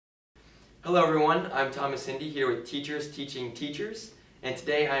Hello everyone, I'm Thomas Hindy here with Teachers Teaching Teachers, and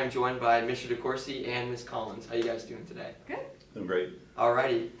today I am joined by Mr. DeCourcy and Ms. Collins. How are you guys doing today? Good. Doing great.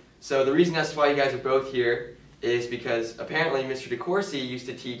 Alrighty, so the reason as to why you guys are both here is because apparently Mr. DeCourcy used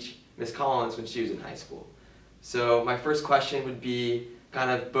to teach Ms. Collins when she was in high school. So my first question would be kind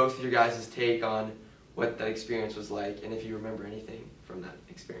of both of your guys' take on what that experience was like and if you remember anything from that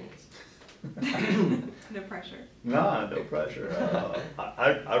experience. No pressure. Nah, no pressure.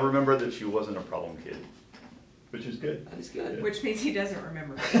 I remember that she wasn't a problem kid, which is good. That is good. Yeah. Which means he doesn't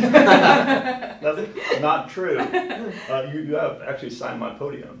remember. That's not true. You have actually signed my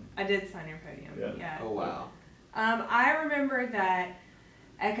podium. I did sign your podium. Yeah. Oh wow. I remember that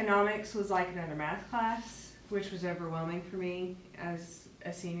economics was like another math class, which was overwhelming for me as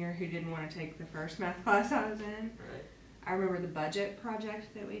a senior who didn't want to take the first math class I was in. Right. I remember the budget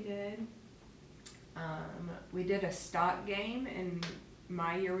project that we did. We did a stock game, and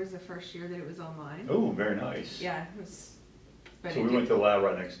my year was the first year that it was online. Oh, very nice. Yeah, it was. But So we went to the lab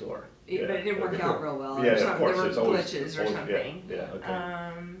right next door. But it didn't work out real well. Yeah, of course. There were It's always, glitches or something. Yeah, okay.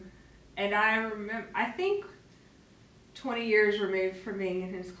 And I remember, I think 20 years removed from being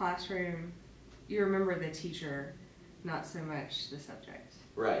in his classroom, you remember the teacher, not so much the subject.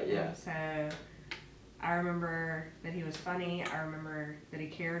 Right, yeah. So I remember that he was funny. I remember that he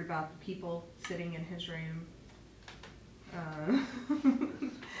cared about the people sitting in his room.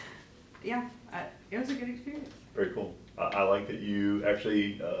 Yeah, it was a good experience. Very cool. I like that you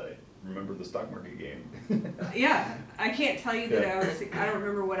actually remember the stock market game. Yeah, I can't tell you that I don't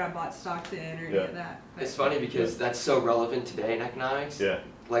remember what I bought stocks in or any of that. But. It's funny because that's so relevant today in economics. Yeah.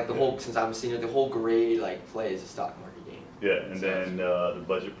 Like the whole, since I'm a senior, the whole grade like plays a stock market game. Yeah, and then the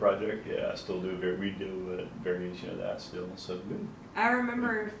budget project, yeah, I still do, we do a variation of that still, so good. I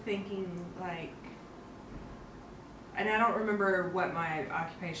remember thinking like, and I don't remember what my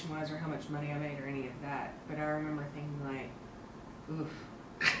occupation was or how much money I made or any of that, but I remember thinking like, oof,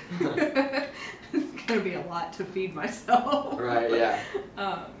 it's gonna be a lot to feed myself. Right, yeah.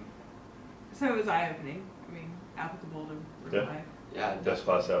 So it was eye-opening. I mean, applicable to real life. Yeah. Best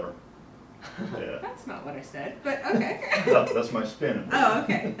class ever. Yeah. That's not what I said, but okay. That's my spin. Oh,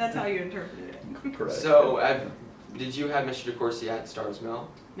 okay. That's how you interpreted it. Correct. So, did you have Mr. DeCourcy at Starr's Mill?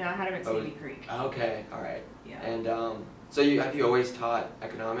 No, I had him at Sandy Creek. Okay, all right. Yeah. And so have you always taught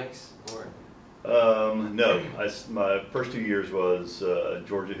economics or? No, my first 2 years was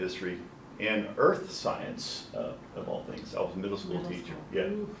Georgia history and earth science, of all things. I was a middle school teacher. Yeah.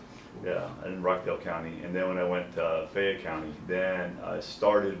 Ooh. Yeah, in Rockdale County, and then when I went to Fayette County, then I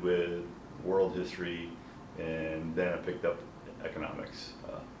started with world history, and then I picked up economics.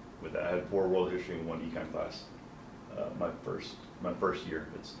 With that, I had 4 world history and 1 econ class. My first year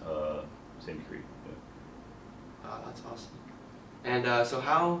at Sandy Creek. Yeah. Oh, that's awesome. And so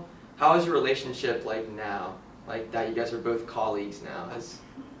how is your relationship like now? Like that you guys are both colleagues now?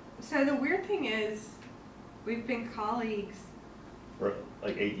 So the weird thing is, we've been colleagues. For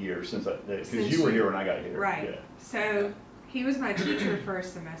like 8 years since you were here when I got here. Right. Yeah. So he was my teacher for a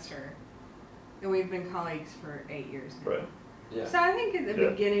semester, and we've been colleagues for 8 years now. Right. Yeah. So I think at the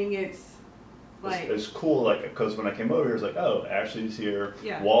beginning it's like it's cool, like because when I came over here, it's like, oh, Ashley's here,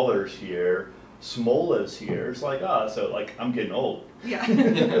 Yeah. Waller's here, Smola's here. It's like, so like I'm getting old. Yeah. So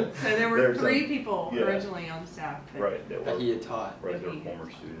there were There's 3 people yeah. originally on staff. But, Right. That he had taught. Right, that they're he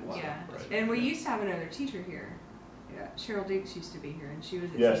former students. Yeah. Right. And we used to have another teacher here. Yeah. Cheryl Dukes used to be here, and she was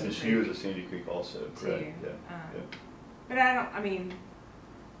at Yes, Sandy and she Creek was at Sandy Creek also. Correct. too. Yeah. But I mean,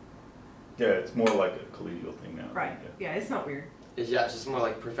 Yeah, it's more like a collegial thing now. right. Yeah, it's not weird. It's just more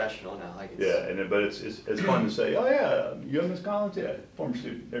like professional now. Like it's, Yeah, but it's fun to say, oh yeah, you have Miss Collins, yeah, former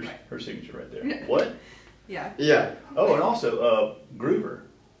student. There's her signature right there. Yeah. What? Yeah. Yeah. Oh, and also Groover.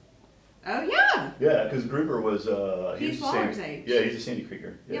 Oh yeah. Yeah, because Groover was He's Waller's age. Yeah, he's a Sandy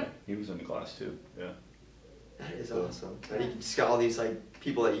Creeker. Yeah, Yep. he was in the class too. Yeah. That is awesome. And you just got all these like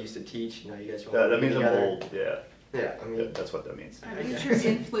people that you used to teach. You know, you guys all That means together. I'm old. Yeah. Yeah, I mean, Yeah, that's what that means. I think you're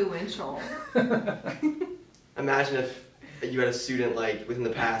influential. imagine if you had a student like within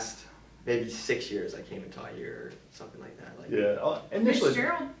the past maybe 6 years that came and taught here or something like that. Like, Yeah. Initially.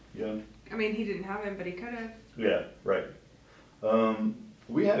 Fitzgerald. Yeah. I mean, he didn't have him, but he could have. Yeah. Right.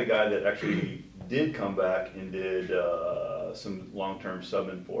 We had a guy that actually did come back and did some long-term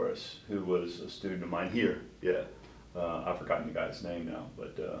subbing for us, who was a student of mine here. Yeah. I've forgotten the guy's name now,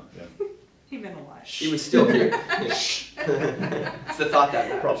 but yeah. He meant a lot. he was still here. It's the thought that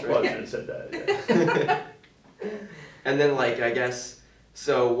matters, Probably right? should have said that. Yeah. And then like I guess,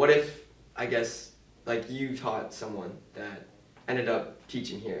 so what if I guess like you taught someone that ended up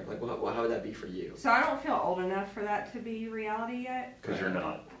teaching here? Like how would that be for you? So I don't feel old enough for that to be reality yet. Because you're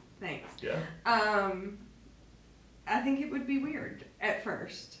not. Thanks. Yeah. I think it would be weird at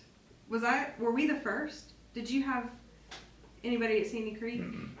first. Were we the first? Did you have anybody at Sandy Creek?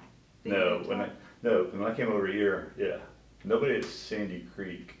 Mm-mm. No, when I came over here, yeah, nobody at Sandy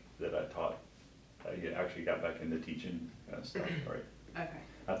Creek that I taught. I actually got back into teaching kind of stuff, right? Okay.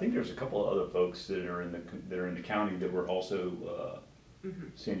 I think there's a couple of other folks that are in the county that were also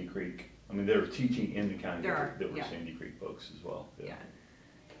Sandy Creek. I mean, they were teaching in the county that were Sandy Creek folks as well. Yeah.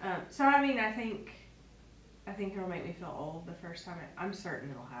 So I mean, I think it'll make me feel old the first time. I'm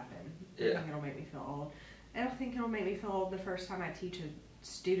certain it'll happen. Yeah. I think it'll make me feel old. I don't think it'll make me feel old the first time I teach a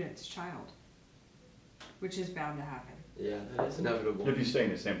student's child, which is bound to happen. Yeah, that is inevitable. If you stay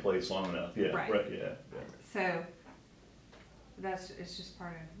in the same place long enough, yeah, Right. Yeah. So it's just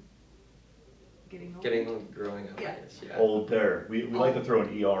part of getting old. Growing up, Yeah. I guess. Yeah. Old there. We like to throw an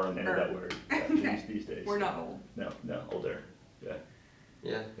ER in the end of that word these days. We're not old. No, old there. Yeah.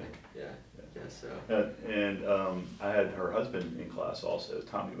 Yeah. So. And I had her husband in class also.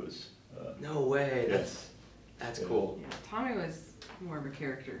 Tommy was. No way. Yeah. That's cool. Yeah, Tommy was more of a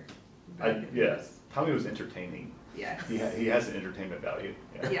character. Tommy was entertaining. Yeah. He has an entertainment value.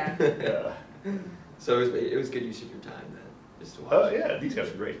 Yeah. So it was good use of your time then, just to watch. Oh yeah, these guys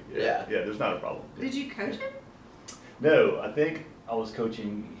are great. Yeah. There's not a problem. Yeah. Did you coach him? No, I think I was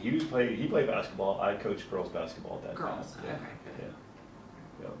coaching. He played basketball. I coached girls basketball at that time. Girls. Yeah. Okay.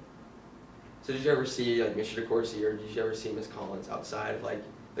 Yeah. So did you ever see like Mr. DeCourcy or did you ever see Miss Collins outside of like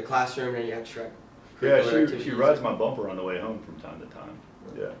the classroom and any extra? Yeah, she rides my bumper on the way home from time to time.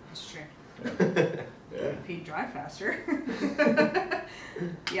 Yeah. That's true. Yeah. If he'd drive faster.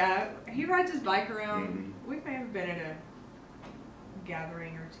 Yeah, he rides his bike around. Mm-hmm. We may have been at a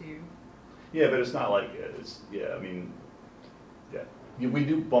gathering or two. Yeah, but it's not like I mean, we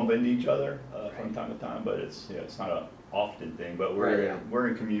do bump into each other from time to time, but it's not a often thing. But we're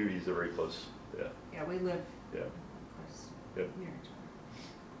in communities that are very close. Yeah. Yeah, we live close. near each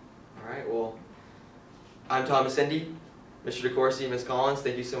other. All right. Well, I'm Thomas Indy, Mr. DeCourcy, Miss Collins.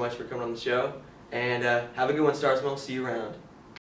 Thank you so much for coming on the show, and have a good one, Starsmill. See you around.